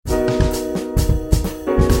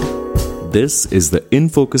This is the In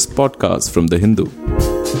Focus podcast from The Hindu.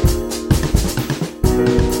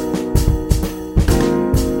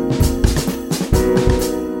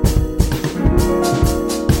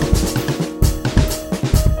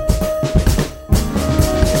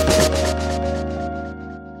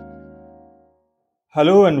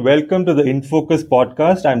 Hello and welcome to the In Focus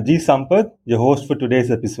podcast. I'm G. Sampath, your host for today's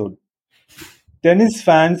episode. Tennis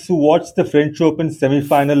fans who watched the French Open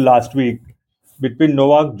semi-final last week between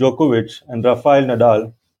Novak Djokovic and Rafael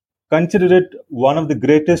Nadal consider it one of the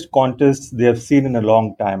greatest contests they have seen in a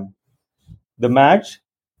long time. The match,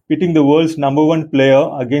 pitting the world's number one player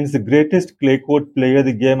against the greatest clay court player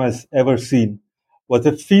the game has ever seen, was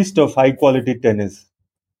a feast of high-quality tennis.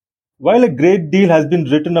 While a great deal has been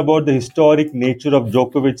written about the historic nature of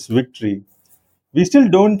Djokovic's victory, we still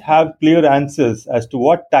don't have clear answers as to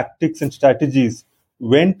what tactics and strategies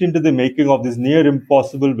went into the making of this near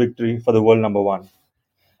impossible victory for the world number one.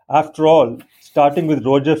 After all, starting with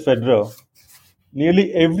Roger Federer,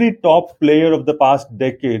 nearly every top player of the past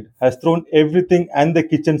decade has thrown everything and the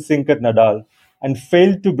kitchen sink at Nadal and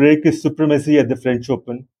failed to break his supremacy at the French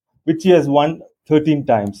Open, which he has won 13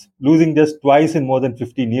 times, losing just twice in more than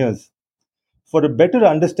 15 years. For a better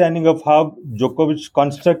understanding of how Djokovic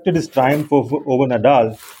constructed his triumph over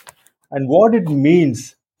Nadal and what it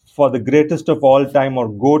means for the greatest of all time, or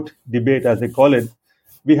GOAT debate as they call it,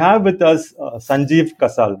 we have with us Sanjeev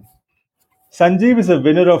Kasal. Sanjeev is a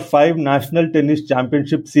winner of 5 National Tennis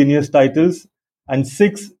Championship seniors titles and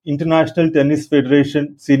 6 International Tennis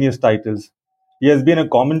Federation seniors titles. He has been a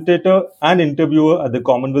commentator and interviewer at the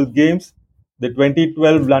Commonwealth Games, the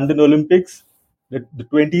 2012 London Olympics, the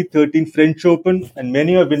 2013 French Open, and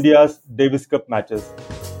many of India's Davis Cup matches.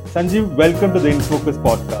 Sanjeev, welcome to the In Focus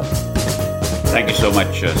podcast. Thank you so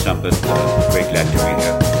much, Sampath. Very glad to be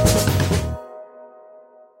here.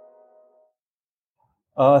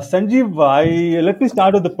 Sanjeev, let me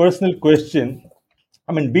start with a personal question.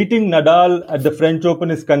 I mean, beating Nadal at the French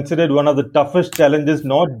Open is considered one of the toughest challenges,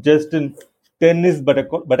 not just in tennis,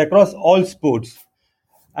 but across all sports.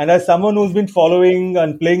 And as someone who's been following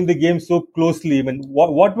and playing the game so closely, I mean,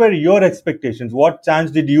 what were your expectations? What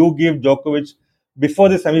chance did you give Djokovic before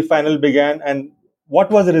the semi-final began, and what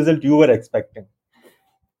was the result you were expecting?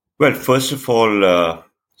 Well, first of all,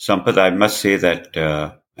 Sampath, I must say that,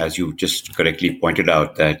 as you just correctly pointed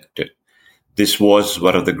out, that this was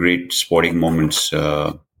one of the great sporting moments,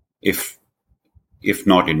 if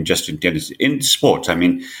not in tennis, in sports. I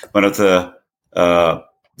mean, one of the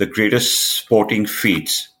greatest sporting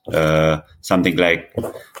feats, something like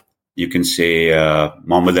you can say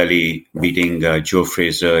Muhammad Ali beating Joe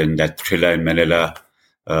Frazier in that Thriller in Manila,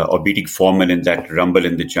 or beating Foreman in that Rumble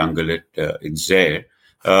in the Jungle in Zaire.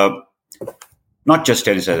 Not just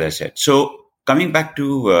tennis, as I said. So coming back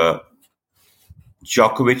to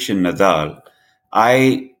Djokovic and Nadal,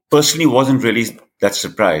 I personally wasn't really that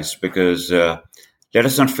surprised because let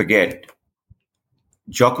us not forget,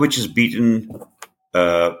 Djokovic has beaten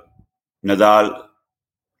Nadal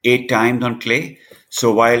 8 times on clay.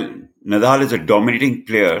 So while Nadal is a dominating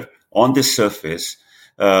player on this surface,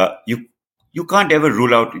 you can't ever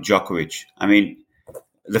rule out Djokovic. I mean,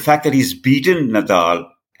 the fact that he's beaten Nadal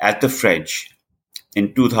at the French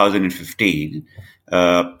in 2015,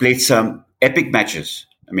 played some epic matches.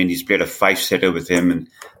 I mean, he's played a 5-setter with him, and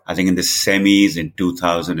I think in the semis in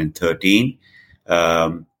 2013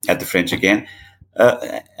 at the French again.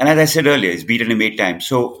 And as I said earlier, he's beaten him 8 times.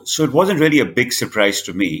 So it wasn't really a big surprise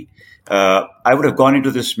to me. I would have gone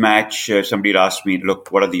into this match, somebody had asked me, look,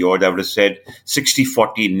 what are the odds? I would have said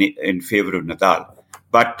 60-40 in favor of Nadal.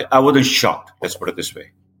 But I wasn't shocked, let's put it this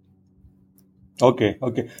way. Okay.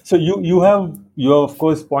 So you have of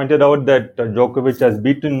course pointed out that Djokovic has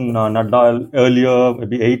beaten Nadal earlier,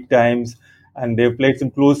 maybe 8 times, and they've played some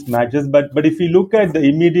close matches. But if you look at the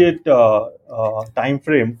immediate time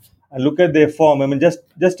frame and look at their form, I mean,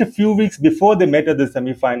 just a few weeks before they met at the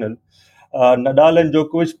semi-final, Nadal and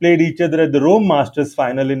Djokovic played each other at the Rome Masters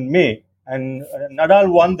final in May, and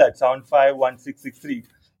Nadal won that 7-5, 1-6, 6-3.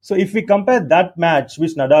 So if we compare that match,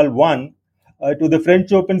 which Nadal won, to the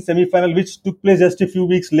French Open semi-final, which took place just a few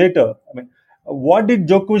weeks later, I mean, what did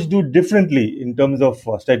Djokovic do differently in terms of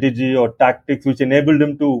strategy or tactics, which enabled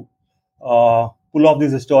him to pull off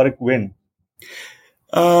this historic win?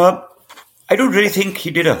 I don't really think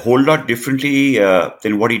he did a whole lot differently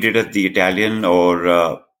than what he did at the Italian,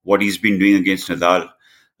 or what he's been doing against Nadal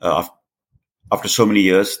after so many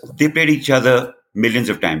years. They played each other millions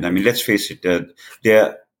of times. I mean, let's face it,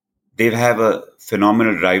 they have a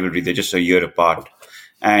phenomenal rivalry. They're just a year apart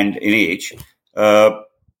and in age.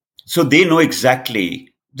 So they know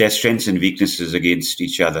exactly their strengths and weaknesses against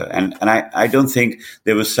each other. And I don't think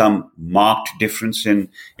there was some marked difference in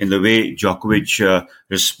the way Djokovic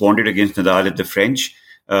responded against Nadal at the French.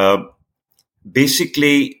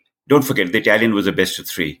 Basically, don't forget, the Italian was a best of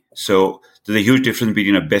three. So there's a huge difference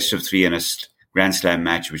between a best of three and a Grand Slam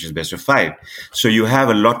match, which is best of five. So you have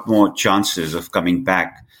a lot more chances of coming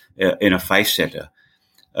back in a five-setter.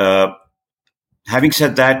 Having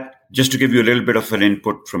said that, just to give you a little bit of an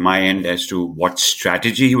input from my end as to what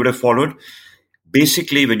strategy he would have followed,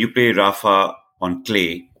 basically, when you play Rafa on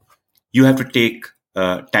clay, you have to take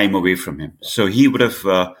time away from him. So he would have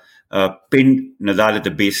pinned Nadal at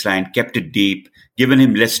the baseline, kept it deep, given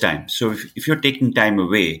him less time. So if you're taking time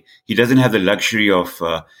away, he doesn't have the luxury of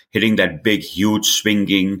hitting that big, huge,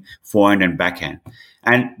 swinging forehand and backhand.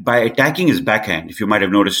 And by attacking his backhand, if you might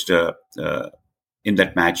have noticed in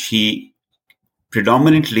that match, he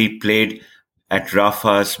predominantly played at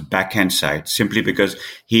Rafa's backhand side, simply because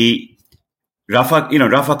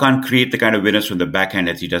Rafa can't create the kind of winners from the backhand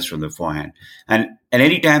as he does from the forehand. And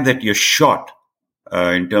any time that you're short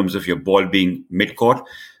in terms of your ball being mid-court,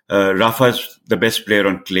 Rafa's the best player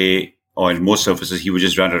on clay or in most surfaces. He would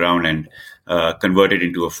just run around and convert it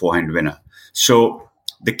into a forehand winner. So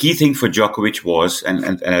the key thing for Djokovic was,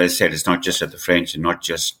 and as I said, it's not just at the French and not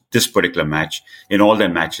just this particular match, in all their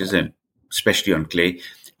matches, and especially on clay,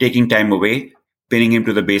 taking time away, pinning him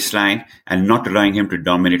to the baseline, and not allowing him to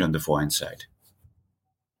dominate on the forehand side.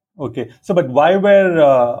 Okay, so but why were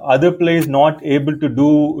other players not able to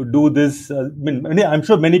do this? I'm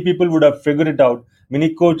sure many people would have figured it out.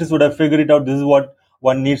 Many coaches would have figured it out. This is what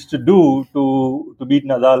one needs to do to beat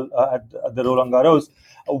Nadal at the Roland Garros.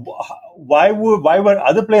 Why were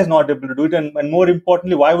other players not able to do it? And more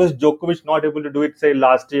importantly, why was Djokovic not able to do it, say,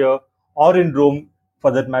 last year or in Rome,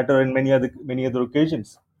 for that matter, in many other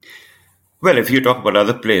occasions? Well, if you talk about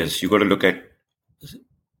other players, you got to look at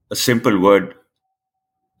a simple word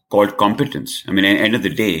called competence. I mean, at the end of the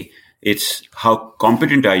day, it's how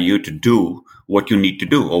competent are you to do what you need to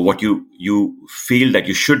do, or what you feel that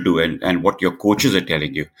you should do, and what your coaches are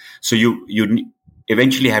telling you. So you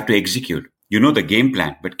eventually have to execute. You know the game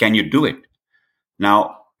plan, but can you do it?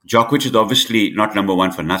 Now, Djokovic is obviously not number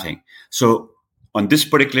one for nothing. So on this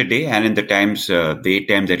particular day, and in the 8 times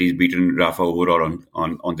that he's beaten Rafa overall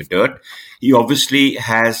on the dirt, he obviously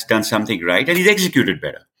has done something right, and he's executed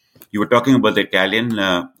better. You were talking about the Italian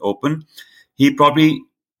Open. He probably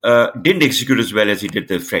didn't execute as well as he did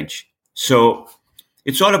the French. So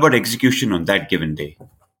it's all about execution on that given day.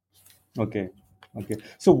 Okay.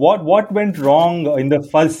 So what went wrong in the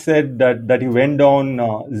first set that he went down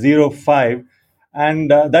 0-5?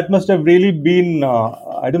 And that must have really been,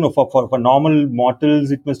 I don't know, for normal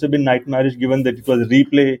mortals, it must have been nightmarish, given that it was a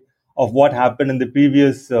replay of what happened in the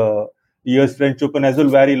previous year's French Open as well,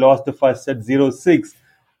 where he lost the first set 0-6.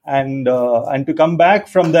 And to come back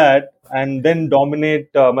from that and then dominate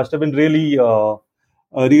must have been really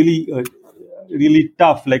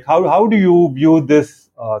tough. Like, how do you view this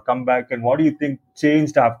comeback, and what do you think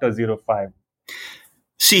changed after 0-5?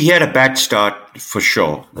 See, he had a bad start for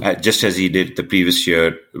sure, just as he did the previous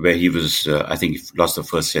year, where he was, I think he lost the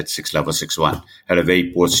first set 6-love or 6-1. Had a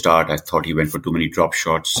very poor start. I thought he went for too many drop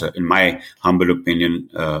shots, in my humble opinion,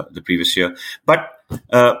 the previous year. But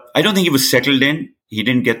I don't think he was settled in. He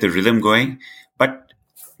didn't get the rhythm going. But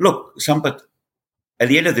look, Sampath, at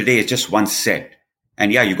the end of the day, it's just one set.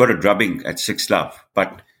 And yeah, you got a drubbing at 6-love,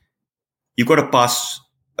 but you got to pass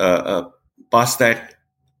that,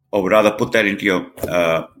 or rather put that into your,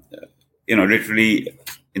 literally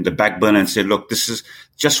in the back burner and say, look, this is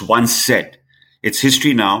just one set. It's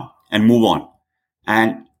history now, and move on.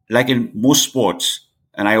 And like in most sports,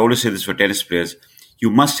 and I always say this for tennis players, you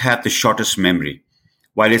must have the shortest memory.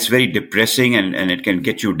 While it's very depressing and it can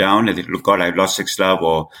get you down, and look, God, I've lost 6-love,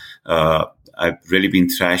 or I've really been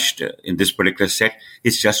thrashed in this particular set.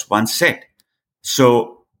 It's just one set.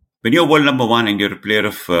 So when you're world number one and you're a player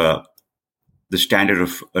of the standard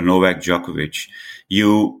of Novak Djokovic,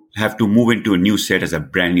 you have to move into a new set as a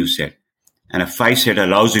brand new set. And a 5-set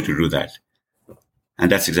allows you to do that.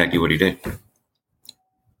 And that's exactly what he did.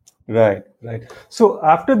 Right. So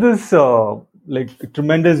after this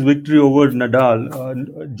tremendous victory over Nadal,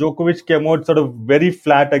 Djokovic came out sort of very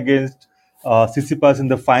flat against Tsitsipas in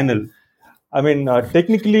the final. I mean,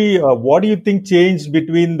 technically, what do you think changed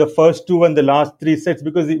between the first two and the last 3 sets?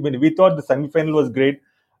 Because we thought the semi-final was great,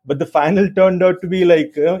 but the final turned out to be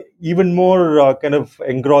even more kind of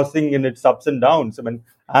engrossing in its ups and downs. I mean,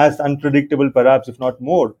 as unpredictable, perhaps, if not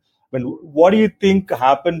more. I mean, what do you think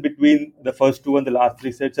happened between the first two and the last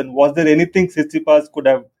 3 sets? And was there anything Tsitsipas could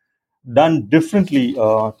have done differently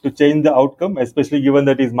to change the outcome, especially given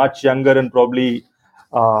that he's much younger and probably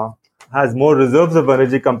uh, has more reserves of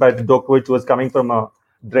energy compared to Djokovic, who was coming from a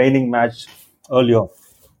draining match earlier.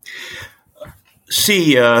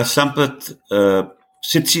 See, Sampath,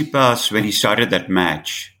 Tsitsipas, when he started that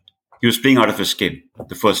match, he was playing out of his skin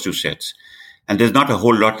the first two sets. And there's not a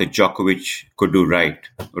whole lot that Djokovic could do right.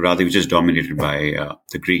 Or rather, he was just dominated by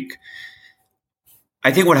the Greek.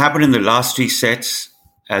 I think what happened in the last three sets,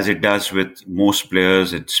 as it does with most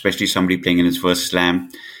players, especially somebody playing in his first slam,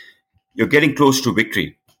 you're getting close to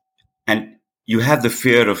victory. And you have the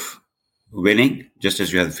fear of winning, just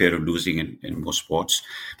as you have the fear of losing in most sports.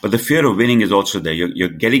 But the fear of winning is also there. You're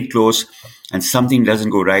getting close and something doesn't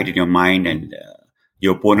go right in your mind and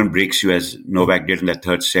your opponent breaks you, as Novak did in that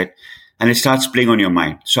third set, and it starts playing on your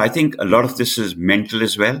mind. So I think a lot of this is mental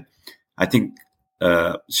as well. I think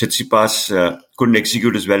Tsitsipas couldn't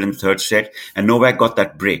execute as well in the third set, and Novak got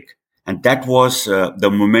that break. And that was the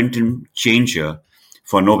momentum changer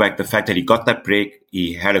for Novak, the fact that he got that break,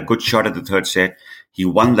 he had a good shot at the third set, he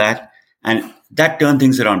won that, and that turned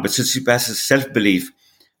things around. But Tsitsipas's self-belief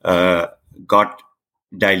got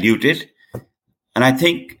diluted. And I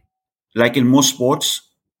think, like in most sports,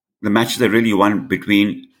 the matches are really won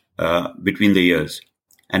between the years.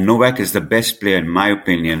 And Novak is the best player, in my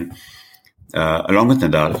opinion, along with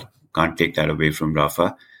Nadal. Can't take that away from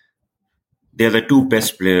Rafa. They're the two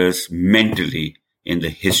best players mentally in the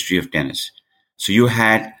history of tennis. So you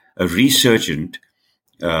had a resurgent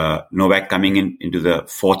Novak coming into the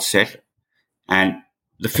fourth set, and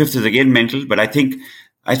the fifth is again mental. But I think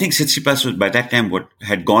Tsitsipas was by that time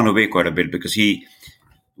had gone away quite a bit, because he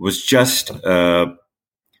was just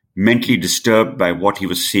mentally disturbed by what he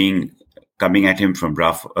was seeing coming at him from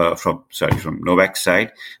Novak's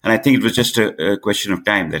side. And I think it was just a question of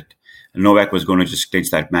time that Novak was going to just clinch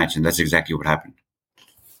that match, and that's exactly what happened.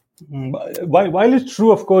 While it's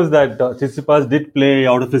true, of course, that Tsitsipas did play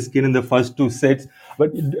out of his skin in the first two sets,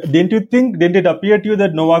 but didn't it appear to you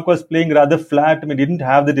that Novak was playing rather flat? I mean, he didn't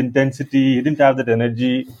have that intensity, he didn't have that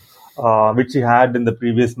energy, which he had in the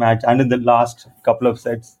previous match and in the last couple of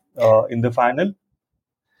sets in the final?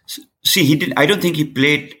 See, he didn't. I don't think he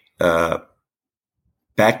played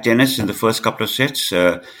bad tennis in the first couple of sets.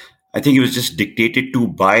 I think he was just dictated to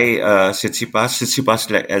by Tsitsipas. Tsitsipas,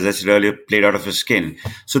 as I said earlier, played out of his skin.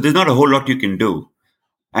 So there's not a whole lot you can do.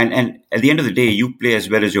 And at the end of the day, you play as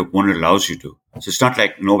well as your opponent allows you to. So it's not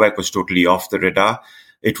like Novak was totally off the radar.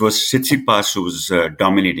 It was Tsitsipas who was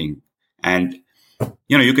dominating. And,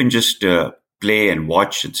 you can just play and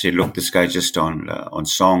watch and say, look, this guy's just on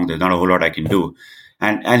song. There's not a whole lot I can do.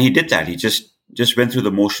 And he did that. He just went through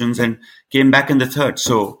the motions and came back in the third.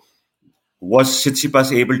 So was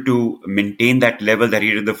Tsitsipas able to maintain that level that he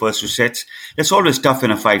did in the first two sets? It's always tough in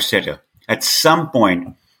a five-setter. At some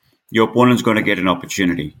point, your opponent's going to get an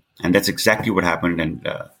opportunity. And that's exactly what happened. And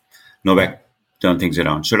Novak turned things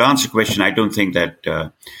around. So to answer your question, I don't think that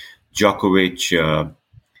Djokovic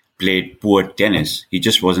played poor tennis. He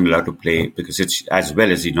just wasn't allowed to play because it's as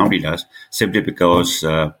well as he normally does, simply because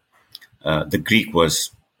the Greek was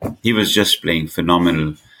just playing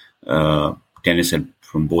phenomenal tennis and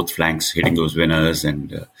from both flanks, hitting those winners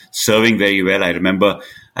and serving very well. I remember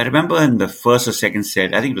in the first or second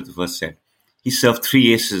set, I think it was the first set, he served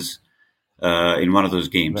three aces in one of those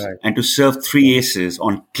games. Right. And to serve three aces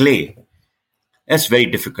on clay, that's very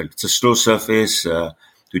difficult. It's a slow surface. To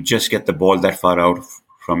just get the ball that far out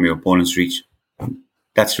from your opponent's reach,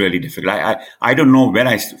 that's really difficult. I don't know when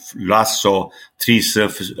I last saw three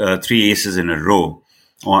aces in a row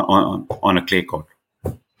on a clay court.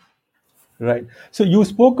 Right. So you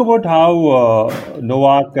spoke about how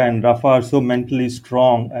Novak and Rafa are so mentally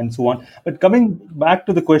strong and so on. But coming back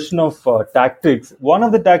to the question of tactics, one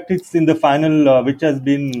of the tactics in the final, which has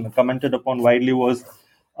been commented upon widely, was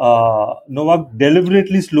Novak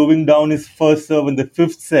deliberately slowing down his first serve in the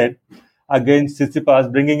fifth set against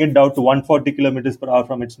Tsitsipas, bringing it down to 140 kilometers per hour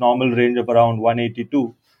from its normal range of around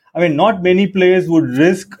 182. I mean, not many players would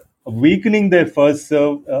risk weakening their first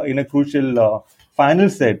serve in a crucial final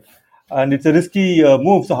set. And it's a risky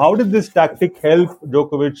move. So how did this tactic help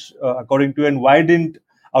Djokovic, according to you, and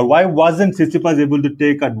why wasn't Tsitsipas able to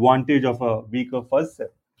take advantage of a weaker first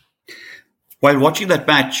set? While watching that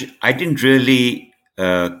match, I didn't really,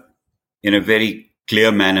 in a very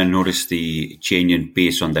clear manner, notice the change in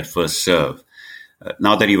pace on that first serve.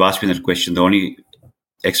 Now that you've asked me that question, the only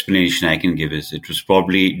explanation I can give is it was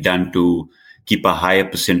probably done to keep a higher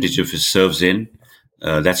percentage of his serves in.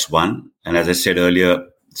 That's one. And as I said earlier,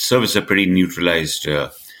 serves are pretty neutralized.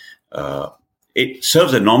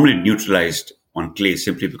 Serves are normally neutralized on clay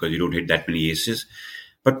simply because you don't hit that many aces.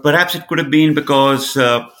 But perhaps it could have been because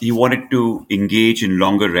he wanted to engage in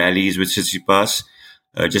longer rallies with Tsitsipas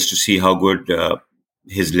just to see how good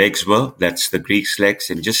his legs were. That's the Greek's legs,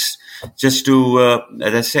 and just to,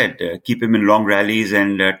 as I said, keep him in long rallies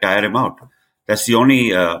and tire him out. That's the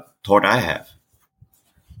only thought I have.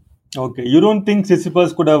 Okay, you don't think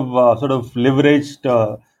Tsitsipas could have sort of leveraged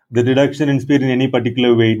the reduction in speed in any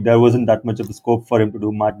particular way? There wasn't that much of a scope for him to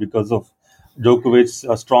do much because of Djokovic's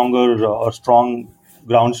stronger or strong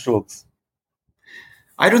ground strokes.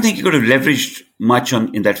 I don't think he could have leveraged much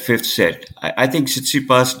in that fifth set. I think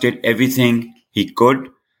Tsitsipas did everything he could.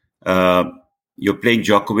 You're playing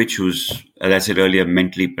Djokovic, who's, as I said earlier,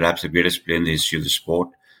 mentally perhaps the greatest player in the history of the sport,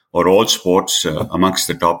 or all sports, amongst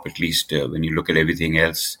the top, at least when you look at everything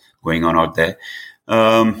else going on out there.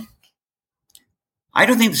 I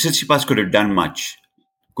don't think the Tsitsipas could have done much.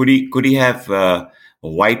 Could he have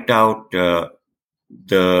wiped out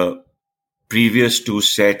the previous two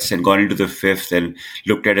sets and gone into the fifth and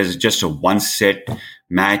looked at it as just a one-set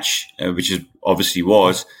match, which is obviously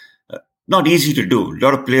was not easy to do. A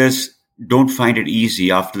lot of players don't find it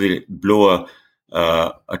easy after they blow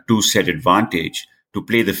a two-set advantage to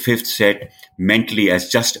play the fifth set mentally as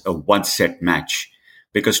just a one-set match,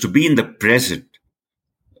 because to be in the present,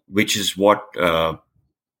 which is what yoga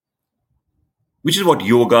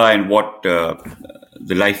and what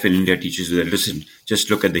the life in India teaches you. That listen, just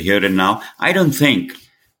look at the here and now. I don't think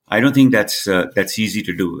that's easy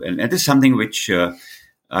to do, and this is something which I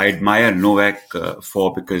admire Novak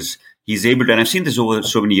for, because he's able to. And I've seen this over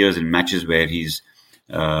so many years in matches where he's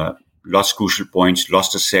lost crucial points,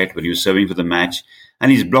 lost a set when he was serving for the match,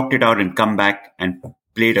 and he's blocked it out and come back and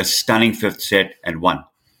played a stunning fifth set and won.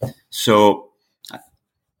 So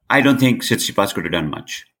I don't think Tsitsipas could have done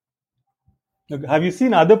much. Have you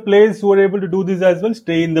seen other players who are able to do this as well?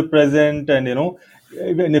 Stay in the present and,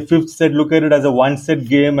 in a fifth set, look at it as a one-set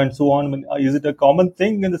game and so on. I mean, is it a common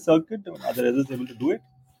thing in the circuit? I mean, are there others able to do it?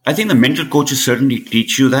 I think the mental coaches certainly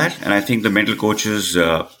teach you that. And I think the mental coaches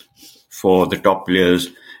for the top players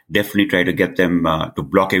definitely try to get them to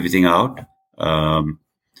block everything out.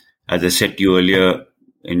 As I said to you earlier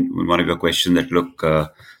in one of your questions, that look,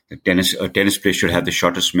 a tennis player should have the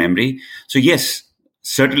shortest memory. So yes,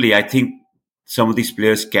 certainly I think some of these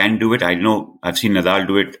players can do it. I know I've seen Nadal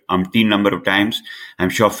do it umpteen number of times. I'm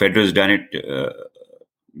sure Federer's done it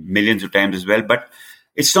millions of times as well. But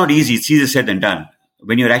it's not easy. It's easier said than done.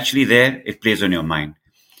 When you're actually there, it plays on your mind.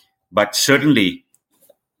 But certainly,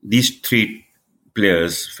 these three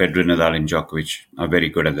players, Federer, Nadal, and Djokovic, are very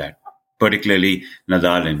good at that. Particularly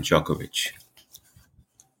Nadal and Djokovic.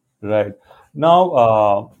 Right.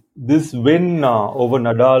 Now, this win over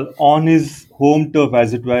Nadal on his home turf,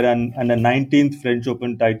 as it were, and the 19th French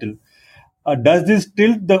Open title, does this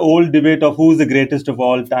tilt the old debate of who's the greatest of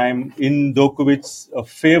all time in Djokovic's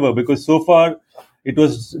favor? Because so far, it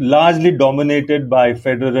was largely dominated by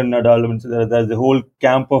Federer and Nadal. I mean, so there's a whole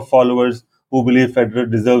camp of followers who believe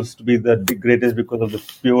Federer deserves to be the greatest because of the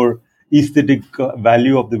pure aesthetic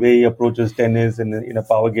value of the way he approaches tennis in a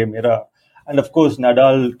power game era. And of course,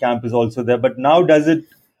 Nadal camp is also there. But now doesn't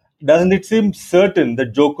it seem certain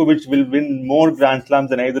that Djokovic will win more Grand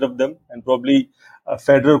Slams than either of them? And probably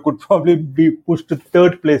Federer could probably be pushed to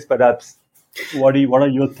third place, perhaps. What are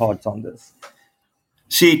your thoughts on this?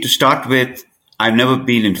 See, to start with, I've never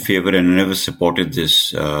been in favor and never supported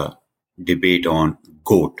this debate on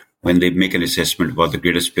GOAT when they make an assessment about the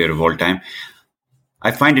greatest player of all time.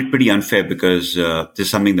 I find it pretty unfair because this is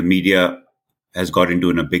something the media has got into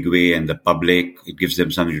in a big way, and the public, it gives them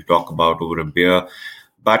something to talk about over a beer.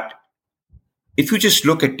 But if you just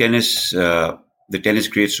look at tennis, the tennis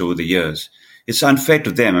greats over the years, it's unfair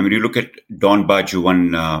to them. I mean, you look at Don Budge, who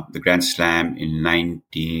won the Grand Slam in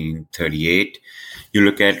 1938. You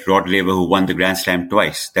look at Rod Laver, who won the Grand Slam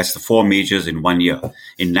twice. That's the four majors in 1 year,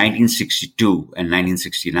 in 1962 and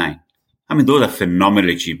 1969. I mean, those are phenomenal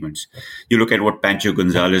achievements. You look at what Pancho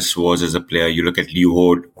Gonzalez was as a player. You look at Lew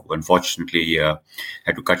Hode, who unfortunately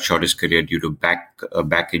had to cut short his career due to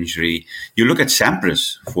back injury. You look at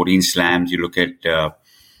Sampras, 14 slams. You look at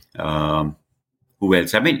who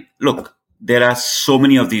else? I mean, look, there are so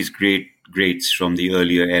many of these greats from the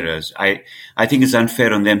earlier eras. I think it's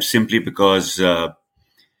unfair on them simply because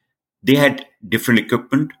they had different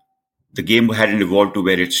equipment. The game hadn't evolved to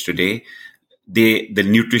where it's today. The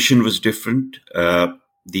nutrition was different.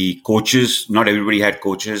 The coaches, not everybody had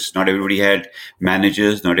coaches. Not everybody had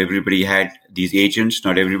managers. Not everybody had these agents.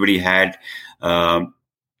 Not everybody had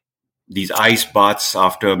these ice baths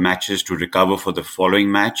after matches to recover for the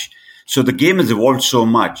following match. So the game has evolved so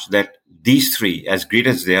much that these three, as great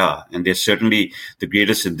as they are, and they're certainly the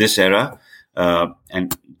greatest in this era,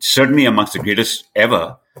 and certainly amongst the greatest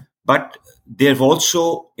ever, but they've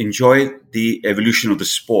also enjoyed the evolution of the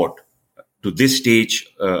sport to this stage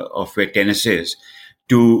of where tennis is,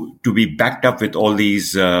 to be backed up with all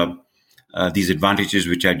these advantages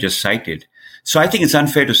which I just cited. So I think it's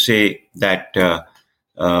unfair to say that,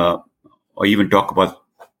 or even talk about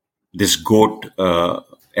this GOAT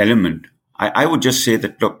element. I would just say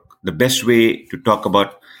that, look, the best way to talk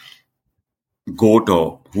about GOAT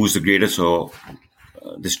or who's the greatest or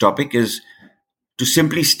this topic is to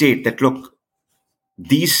simply state that, look,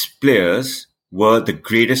 these players were the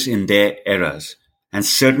greatest in their eras. And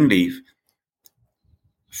certainly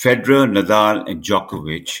Federer, Nadal, and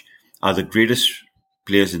Djokovic are the greatest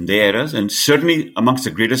players in their eras and certainly amongst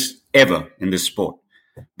the greatest ever in this sport.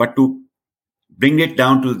 But to bring it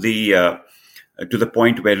down to the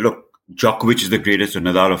point where, look, Djokovic is the greatest or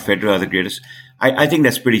Nadal or Federer are the greatest, I think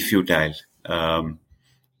that's pretty futile.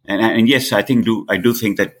 And yes, I do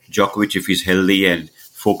think that Djokovic, if he's healthy and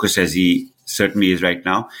focused as he certainly is right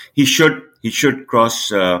now, he should cross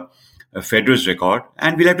Federer's record,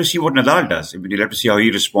 and we'll have to see what Nadal does. We'll have to see how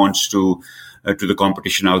he responds to the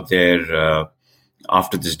competition out there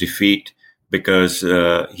after this defeat, because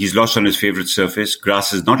he's lost on his favorite surface.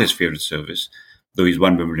 Grass is not his favorite surface, though he's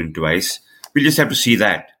won Wimbledon twice. We'll just have to see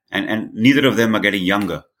that, and neither of them are getting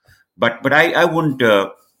younger. But I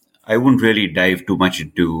wouldn't really dive too much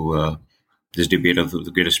into this debate of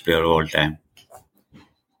the greatest player of all time.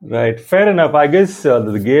 Right, fair enough. I guess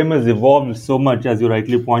the game has evolved so much, as you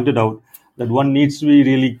rightly pointed out, that one needs to be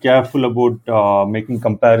really careful about making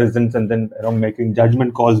comparisons and then making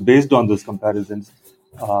judgment calls based on those comparisons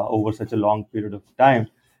over such a long period of time.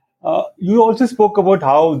 You also spoke about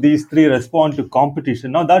how these three respond to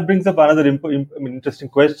competition. Now, that brings up another interesting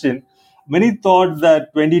question. Many thought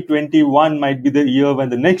that 2021 might be the year when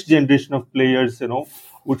the next generation of players,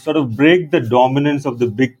 would sort of break the dominance of the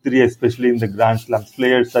big three, especially in the Grand Slams.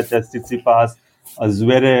 Players such as Tsitsipas,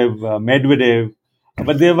 Zverev, Medvedev,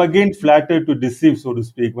 but they have again flattered to deceive, so to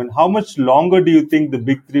speak. How much longer do you think the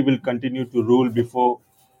big three will continue to rule before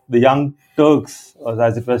the young Turks,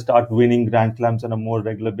 as it were, start winning Grand Slams on a more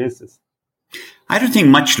regular basis? I don't think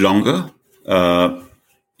much longer.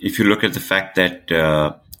 If you look at the fact that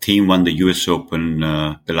Thiem won the US Open,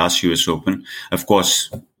 the last US Open, of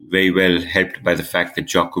course, very well helped by the fact that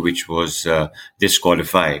Djokovic was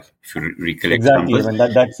disqualified, if you recollect.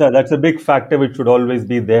 Exactly. That's a big factor which should always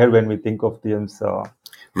be there when we think of Thiem's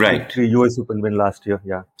victory, US Open win last year.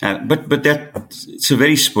 Yeah. But it's a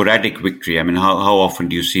very sporadic victory. I mean, how often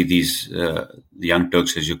do you see these the young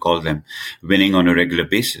Turks, as you call them, winning on a regular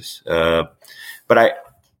basis? But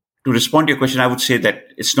to respond to your question, I would say that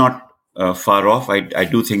it's not far off. I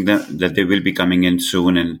do think that they will be coming in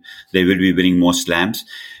soon and they will be winning more slams.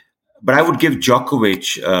 But I would give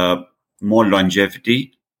Djokovic more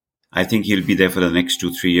longevity. I think he'll be there for the next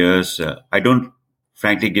 2-3 years. I don't,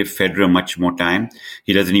 frankly, give Federer much more time.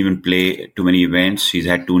 He doesn't even play too many events. He's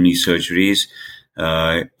had 2 knee surgeries.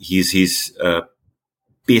 He's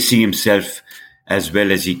pacing himself as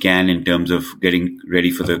well as he can in terms of getting ready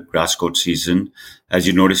for the grass court season. As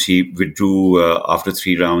you notice, he withdrew after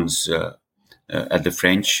 3 rounds at the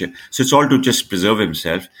French. So it's all to just preserve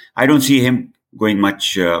himself. I don't see him going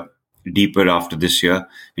much deeper after this year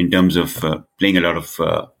in terms of playing a lot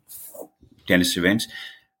of tennis events.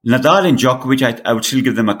 Nadal and Djokovic, I would still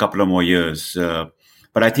give them a couple of more years.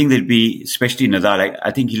 But I think they'll be, especially Nadal, I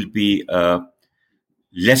think he'll be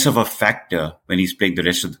less of a factor when he's playing the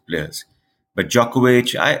rest of the players. But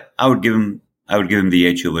Djokovic, I would give him the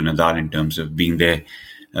edge over Nadal in terms of being there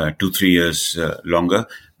 2-3 years longer,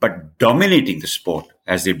 but dominating the sport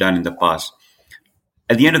as they've done in the past.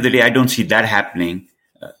 At the end of the day, I don't see that happening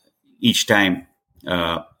each time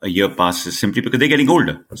a year passes, simply because they're getting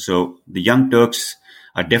older. So the young Turks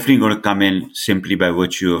are definitely going to come in simply by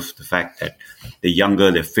virtue of the fact that they're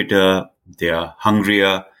younger, they're fitter, they're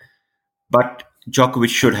hungrier. But Djokovic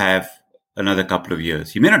should have another couple of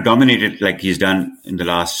years. He may not dominate it like he's done in the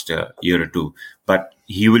last year or two, but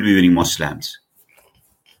he will be winning more slams.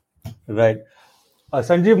 Right.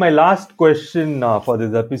 Sanjeev, my last question for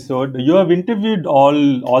this episode. You have interviewed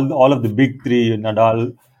all of the big three,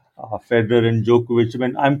 Nadal, Federer and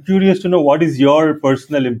Djokovic. I'm curious to know, what is your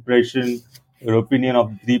personal impression, your opinion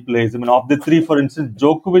of three players? Of the three, for instance,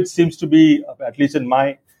 Djokovic seems to be, at least in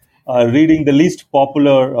my reading, the least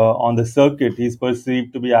popular on the circuit. He's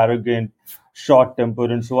perceived to be arrogant,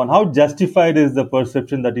 short-tempered, and so on. How justified is the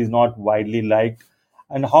perception that he's not widely liked?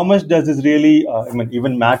 And how much does this really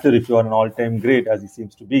even matter if you are an all-time great, as he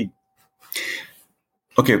seems to be?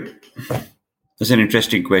 Okay. That's an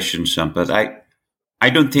interesting question, Sampath. I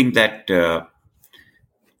don't think that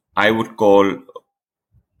I would call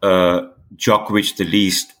Djokovic the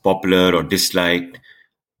least popular or disliked.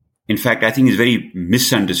 In fact, I think he's very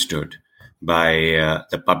misunderstood by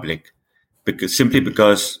the public.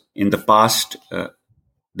 because in the past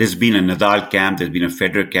there's been a Nadal camp, there's been a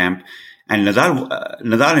Federer camp, and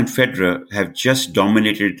Nadal and Federer have just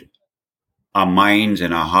dominated our minds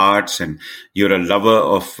and our hearts. And you're a lover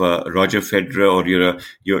of Roger Federer, or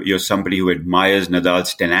you're somebody who admires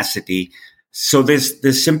Nadal's tenacity. So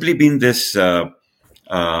there's simply been this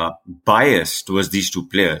bias towards these two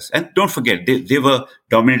players. And don't forget, they were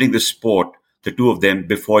dominating the sport, the two of them,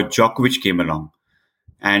 before Djokovic came along.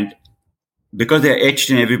 And because they're etched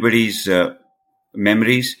in everybody's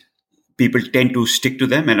memories, people tend to stick to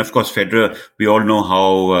them. And of course, Federer, we all know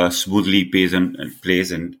how smoothly he plays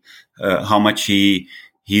and how much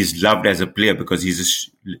he's loved as a player, because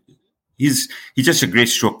he's just a great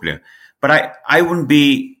stroke player. But I wouldn't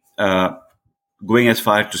be going as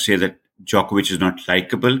far to say that Djokovic is not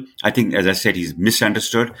likable. I think, as I said, he's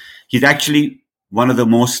misunderstood. He's actually one of the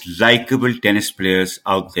most likable tennis players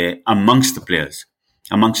out there amongst the players,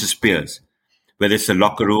 amongst his peers, whether it's the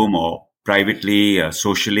locker room or privately,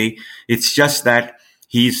 socially. It's just that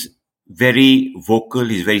he's very vocal.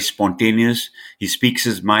 He's very spontaneous. He speaks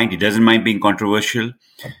his mind. He doesn't mind being controversial.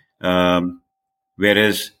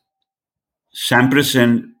 Whereas Sampras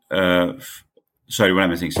and what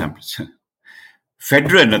am I saying? Sampras.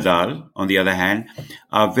 Federer and Nadal, on the other hand,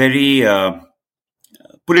 are very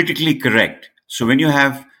politically correct. So when you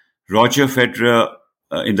have Roger Federer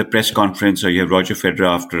in the press conference, or you have Roger Federer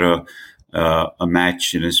after a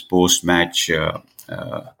match in his post-match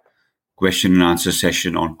question and answer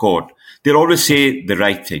session on court, they'll always say the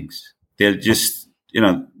right things. They'll just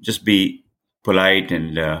be polite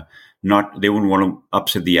and they wouldn't want to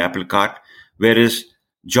upset the apple cart. Whereas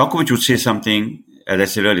Djokovic would say something, as I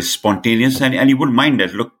said earlier, spontaneous, and you wouldn't mind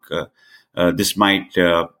that. Look, this might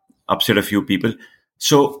upset a few people.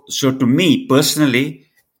 So to me personally,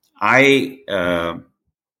 I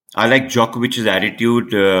like Djokovic's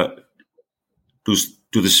attitude to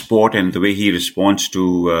the sport and the way he responds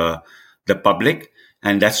to the public,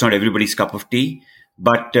 and that's not everybody's cup of tea.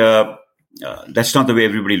 But that's not the way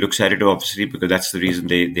everybody looks at it, obviously, because that's the reason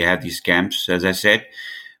they have these camps, as I said.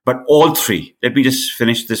 But all three, let me just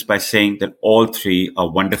finish this by saying that all three are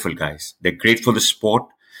wonderful guys. They're great for the sport,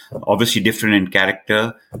 obviously different in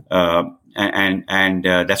character, and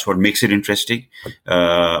that's what makes it interesting.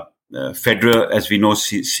 Federer, as we know,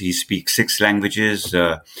 he speaks 6 languages,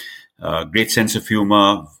 great sense of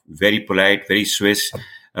humor, very polite, very Swiss.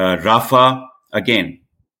 Rafa, again,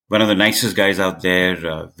 one of the nicest guys out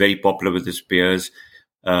there, very popular with his peers.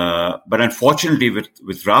 But unfortunately,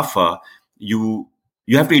 with Rafa, you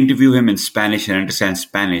have to interview him in Spanish and understand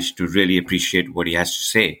Spanish to really appreciate what he has to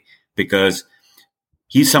say, because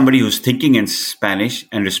he's somebody who's thinking in Spanish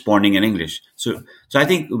and responding in English. So I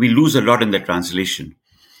think we lose a lot in the translation.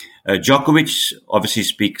 Djokovic obviously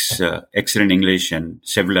speaks excellent English and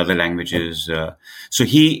several other languages. So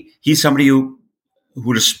he's somebody who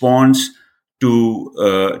responds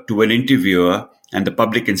to an interviewer, and the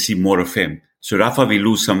public can see more of him. So Rafa, we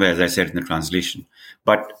lose somewhere, as I said, in the translation.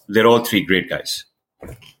 But they're all three great guys.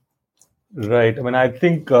 Right. I mean, I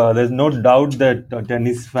think there's no doubt that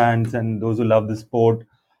tennis fans and those who love the sport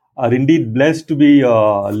are indeed blessed to be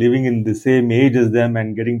living in the same age as them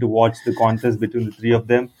and getting to watch the contest between the three of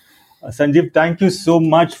them. Sanjeev, thank you so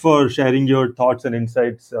much for sharing your thoughts and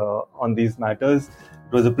insights on these matters.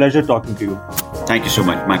 It was a pleasure talking to you. Thank you so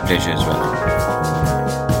much. My pleasure as well.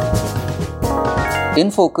 In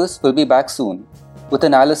Focus will be back soon with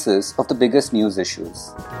analysis of the biggest news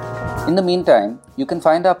issues. In the meantime, you can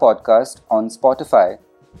find our podcast on Spotify,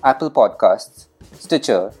 Apple Podcasts,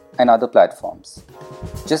 Stitcher, and other platforms.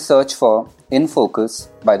 Just search for In Focus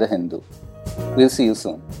by The Hindu. We'll see you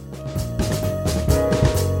soon.